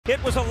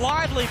was a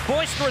lively,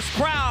 boisterous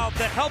crowd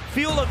that helped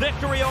fuel a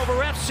victory over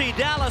FC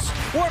Dallas.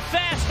 We're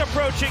fast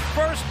approaching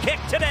first kick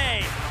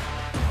today.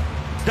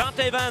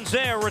 Dante Van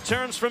Zyre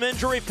returns from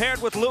injury,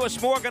 paired with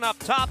Lewis Morgan up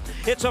top.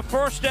 It's a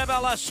first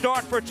MLS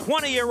start for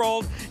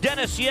 20-year-old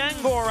Dennis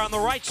Yangor on the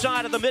right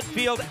side of the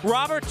midfield.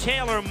 Robert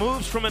Taylor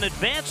moves from an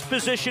advanced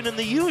position in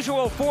the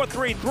usual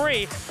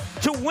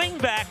 4-3-3 to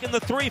wing-back in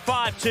the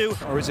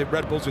 3-5-2. Or is it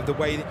Red Bulls with the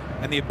way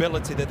and the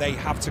ability that they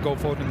have to go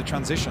forward in the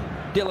transition?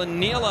 Dylan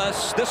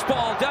Nealis, this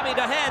ball dummied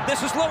ahead.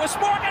 This is Lewis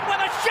Morgan with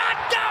a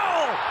shot, goal!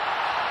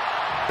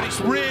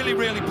 It's really,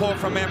 really poor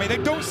from Miami. They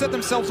don't set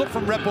themselves up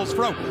from Red Bull's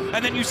throw.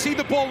 And then you see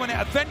the ball when it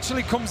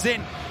eventually comes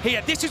in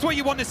here. This is what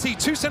you want to see.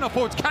 Two centre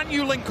forwards. Can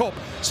you link up?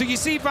 So you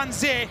see Van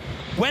Zyre,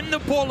 when the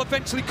ball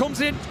eventually comes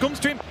to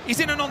him,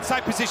 he's in an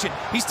onside position.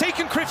 He's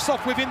taken Crifts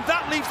off with him.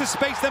 That leaves the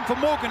space then for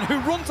Morgan, who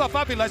runs off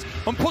Aviles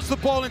and puts the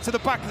ball into the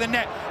back of the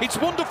net. It's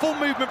wonderful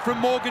movement from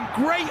Morgan.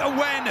 Great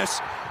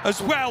awareness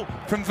as well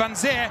from Van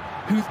Zyre,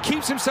 who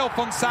keeps himself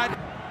onside.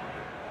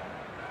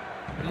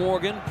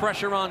 Morgan,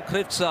 pressure on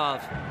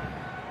Klitsov.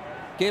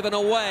 Given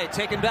away,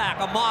 taken back,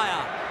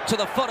 Amaya to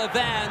the foot of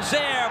Van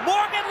Zyre.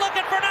 Morgan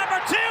looking for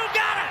number 2,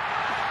 got it!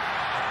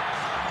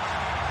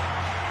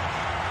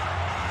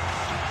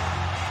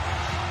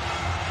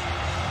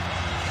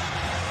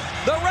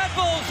 The Red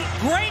Bulls'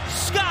 great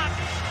Scott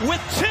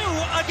with 2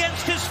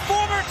 against his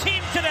former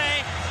team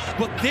today.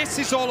 But this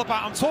is all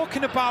about, I'm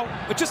talking about,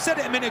 I just said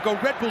it a minute ago,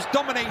 Red Bulls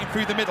dominating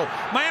through the middle.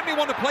 Miami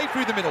want to play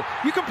through the middle.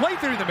 You can play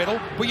through the middle,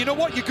 but you know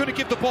what? You're going to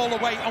give the ball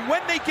away. And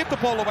when they give the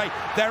ball away,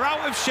 they're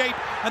out of shape.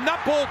 And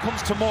that ball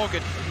comes to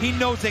Morgan. He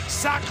knows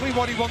exactly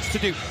what he wants to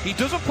do. He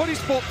doesn't put his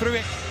foot through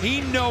it.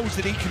 He knows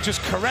that he can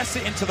just caress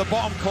it into the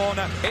bottom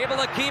corner. Able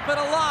to keep it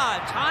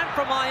alive. Time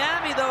for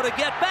Miami, though, to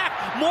get back.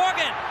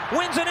 Morgan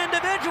wins an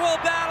individual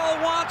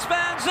battle, wants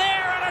Van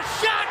Zyre, and a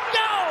shot,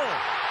 goal!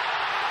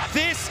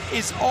 This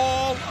is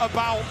all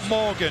about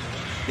Morgan.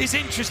 It's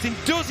interesting.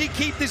 Does he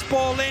keep this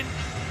ball in?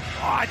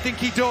 Oh, I think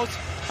he does.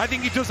 I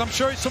think he does. I'm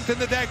sure it's something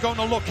that they're going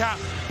to look at.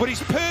 But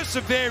his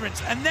perseverance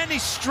and then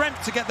his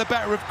strength to get the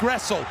better of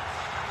Gressel.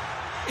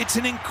 It's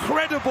an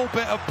incredible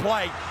bit of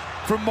play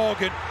from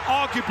Morgan.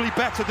 Arguably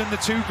better than the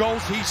 2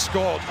 goals he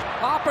scored.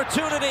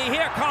 Opportunity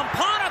here.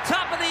 Campana,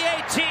 top of the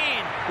 18.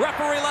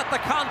 Referee let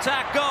the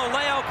contact go.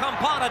 Leo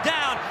Campana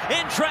down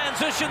in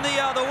transition the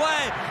other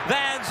way.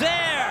 Van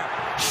Zyre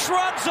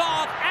shrugs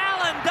off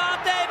Allen.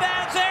 Dante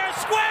Van Zyre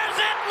squares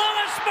it.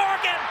 Lewis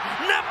Morgan,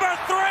 number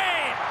 3.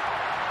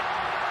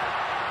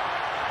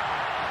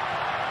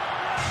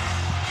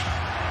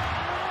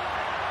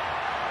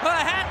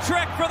 A hat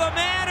trick for the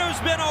man who's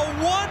been a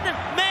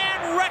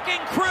one-man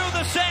wrecking crew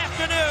this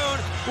afternoon.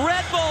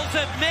 Red Bulls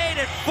have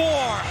made it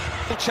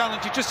 4.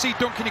 Challenge, you just see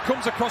Duncan, he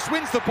comes across,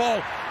 wins the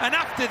ball, and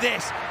after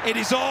this, it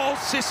is all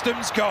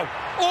systems go.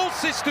 All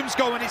systems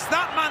go, and it's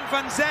that man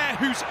Van Zyre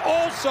who's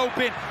also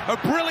been a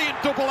brilliant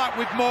double act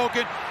with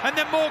Morgan, and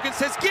then Morgan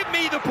says, give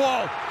me the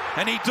ball,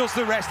 and he does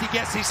the rest. He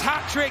gets his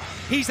hat-trick.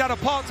 He's had a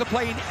part to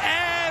play in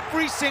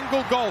every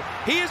single goal.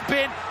 He has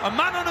been a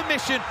man on a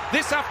mission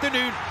this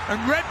afternoon,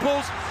 and Red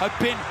Bulls have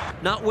been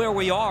not where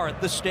we are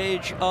at this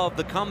stage of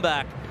the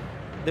comeback.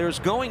 There's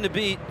going to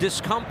be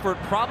discomfort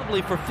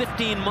probably for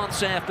 15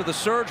 months after the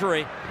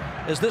surgery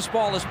as this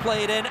ball is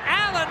played in.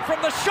 Allen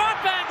from the sharp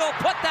angle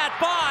put that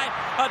by.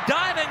 A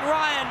diving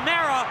Ryan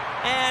Mara,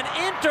 and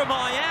Inter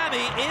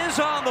Miami is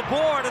on the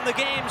board in the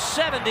game's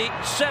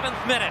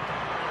 77th minute.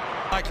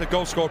 Likely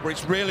goal scorer, but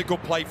it's really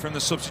good play from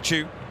the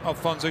substitute,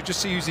 Alfonso.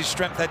 Just see his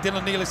strength there.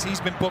 Dylan Nealis, he's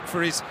been booked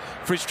for his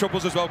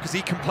troubles as well, because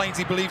he complains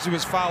he believes he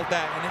was fouled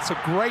there, and it's a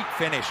great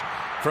finish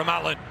from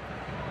Allen.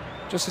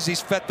 Just as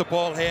he's fed the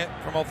ball here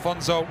from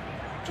Alfonso,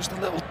 just a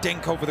little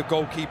dink over the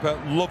goalkeeper.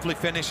 Lovely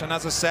finish, and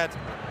as I said,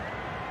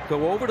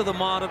 go over to the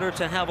monitor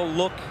to have a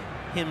look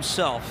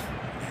himself.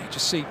 Yeah,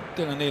 just see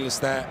Dylan Nealis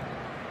there.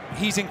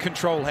 He's in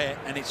control here,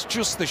 and it's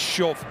just the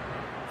shove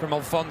from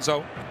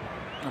Alfonso.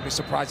 I'd be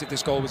surprised if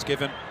this goal was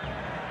given.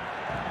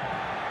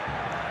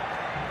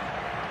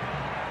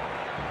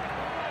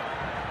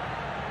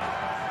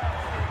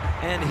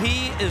 And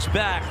he is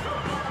back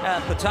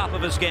at the top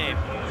of his game.